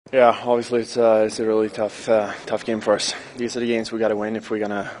Yeah, obviously it's a really tough game for us. These are the games we got to win if we're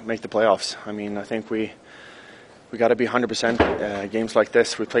gonna make the playoffs. I mean, I think we got to be 100%. Games like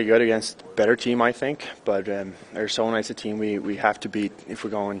this, we play good against better team, I think, but Arizona is a team we have to beat if we're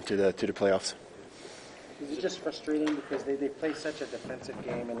going to the playoffs. Is it just frustrating because they play such a defensive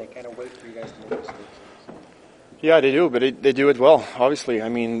game and they kind of wait for you guys to make mistakes? Yeah, they do, but they do it well, obviously. I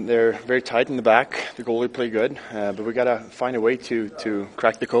mean, they're very tight in the back. The goalie play good, but we got to find a way to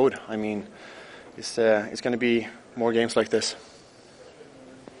crack the code. I mean, it's going to be more games like this.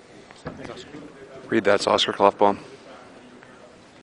 Read that's Oscar Klefbom.